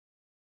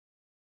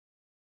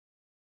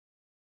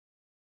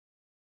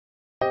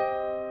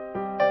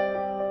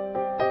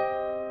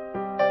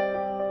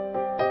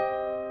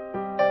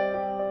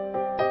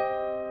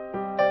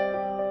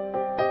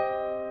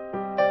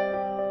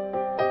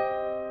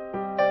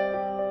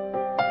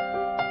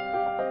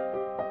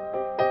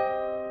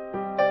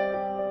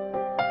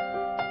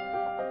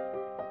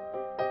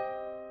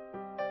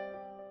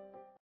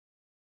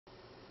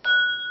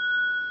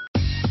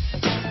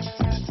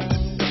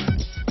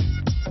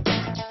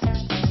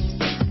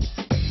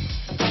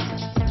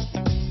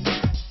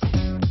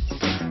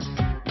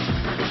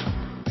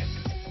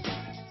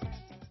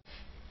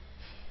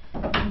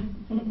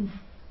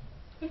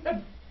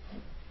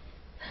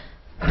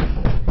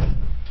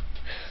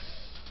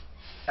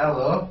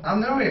I'm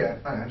Noria.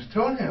 My name's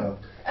Tonio.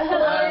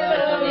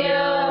 Hello,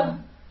 Tonio.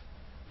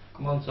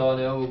 Come on,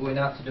 Tonio, we're going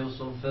out to do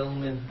some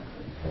filming.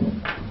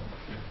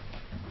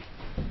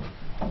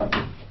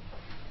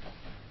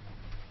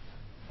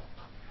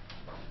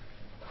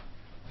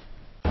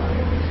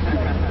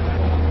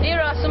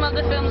 Here are some of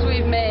the films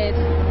we've made.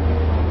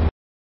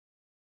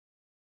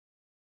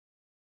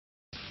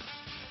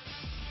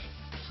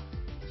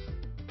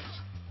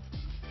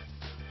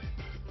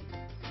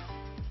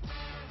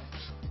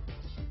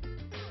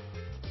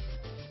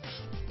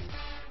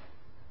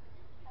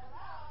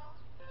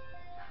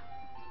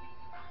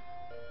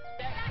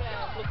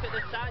 Look at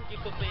the sand, you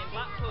could be in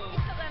Blackpool.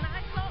 Look at the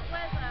nice hot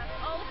weather.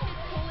 All the kids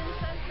pulling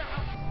centre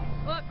off.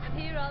 Look, and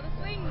here are the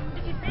swings.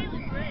 Did you say it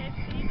was brave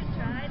to even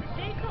try the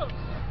teacups?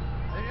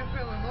 If you're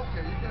feeling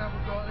lucky, you can have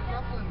a go at the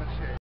grappling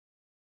machine.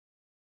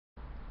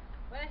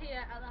 We're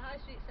here at the High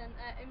Street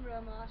Centre in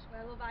Romarsh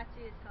where Love IT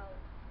is held.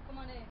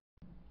 Come on in.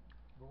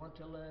 We want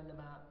to learn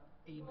about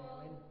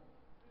emailing,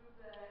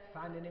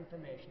 finding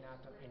information out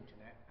on the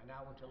internet, and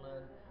I want to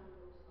learn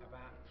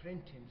about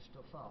printing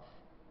stuff off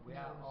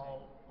without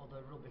all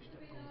other rubbish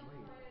that comes with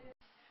it.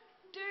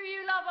 Do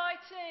you love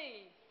IT?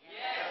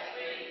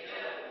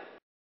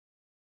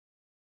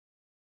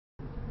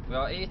 We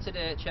are here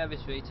today at Cherry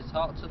Street to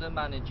talk to the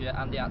manager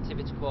and the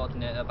activity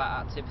coordinator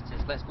about activities.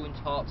 Let's go and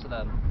talk to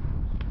them.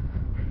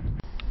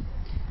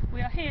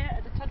 We are here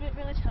at the Todwick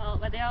Village Hall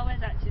where the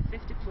Always Active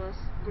 50 Plus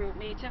group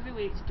meet every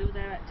week to do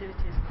their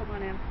activities. Come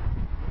on in.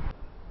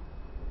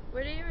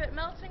 We're here at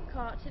Melton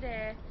Court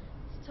today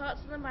to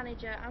talk to the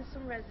manager and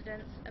some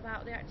residents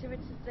about the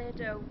activities they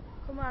do.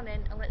 Come on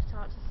in and let's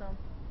talk to some.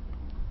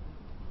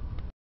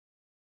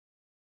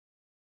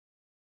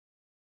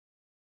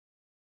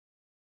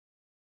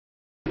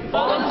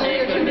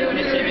 Volunteer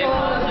community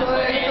reporters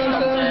for Age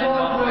Concern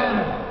Rotherham.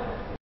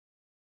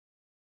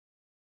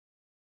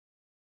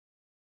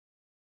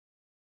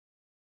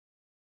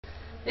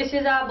 This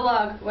is our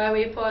blog where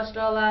we post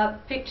all our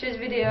pictures,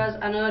 videos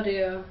and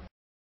audio.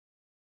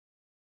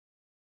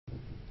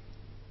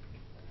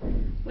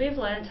 We've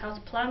learned how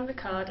to plan,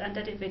 record and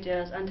edit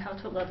videos and how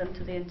to upload them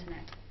to the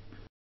internet.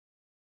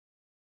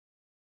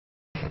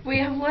 We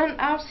have learnt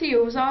how to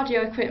use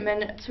audio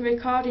equipment to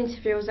record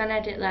interviews and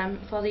edit them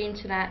for the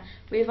internet.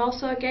 We have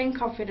also gained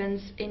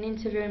confidence in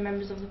interviewing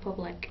members of the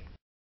public.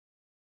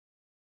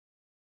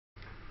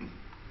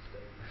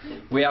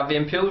 We have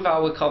improved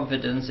our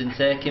confidence in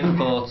taking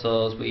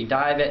photos. We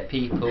direct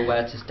people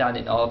where to stand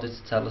in order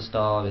to tell a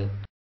story.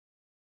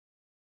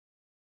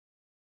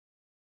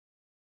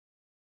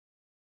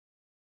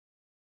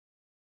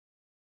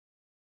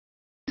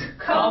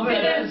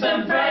 Confidence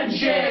and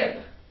friendship!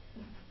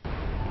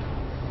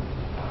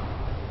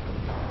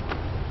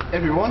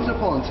 If you want to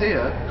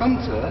volunteer, come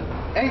to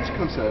Age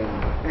Concern.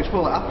 It's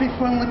full of happy,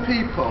 friendly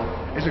people.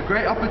 It's a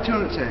great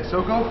opportunity,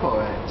 so go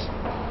for it.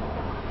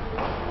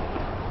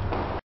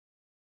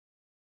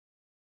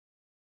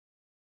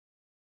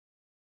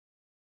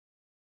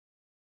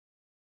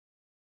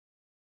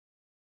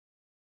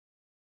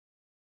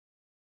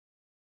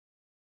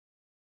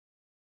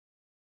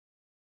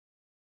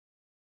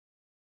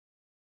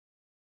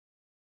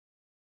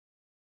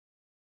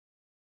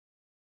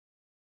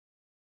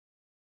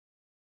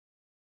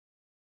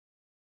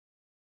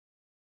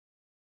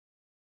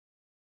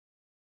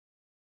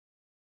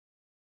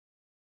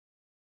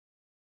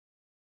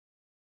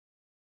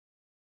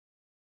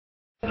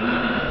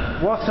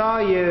 What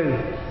are you?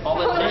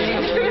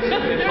 Volunteer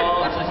community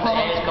reporters for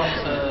Age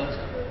Concern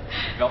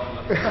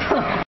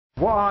Rotherham.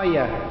 What are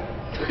you? A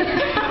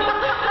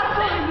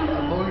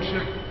bunch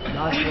of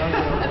nice young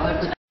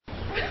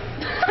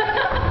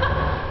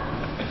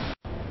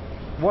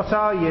What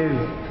are you?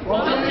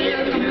 Volunteer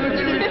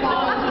community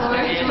reporters for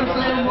Age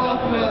Concern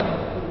Rotherham.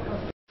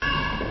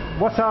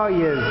 What are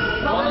you?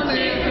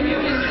 Volunteer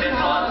community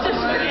reporters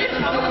for Age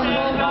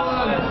Concern Rotherham.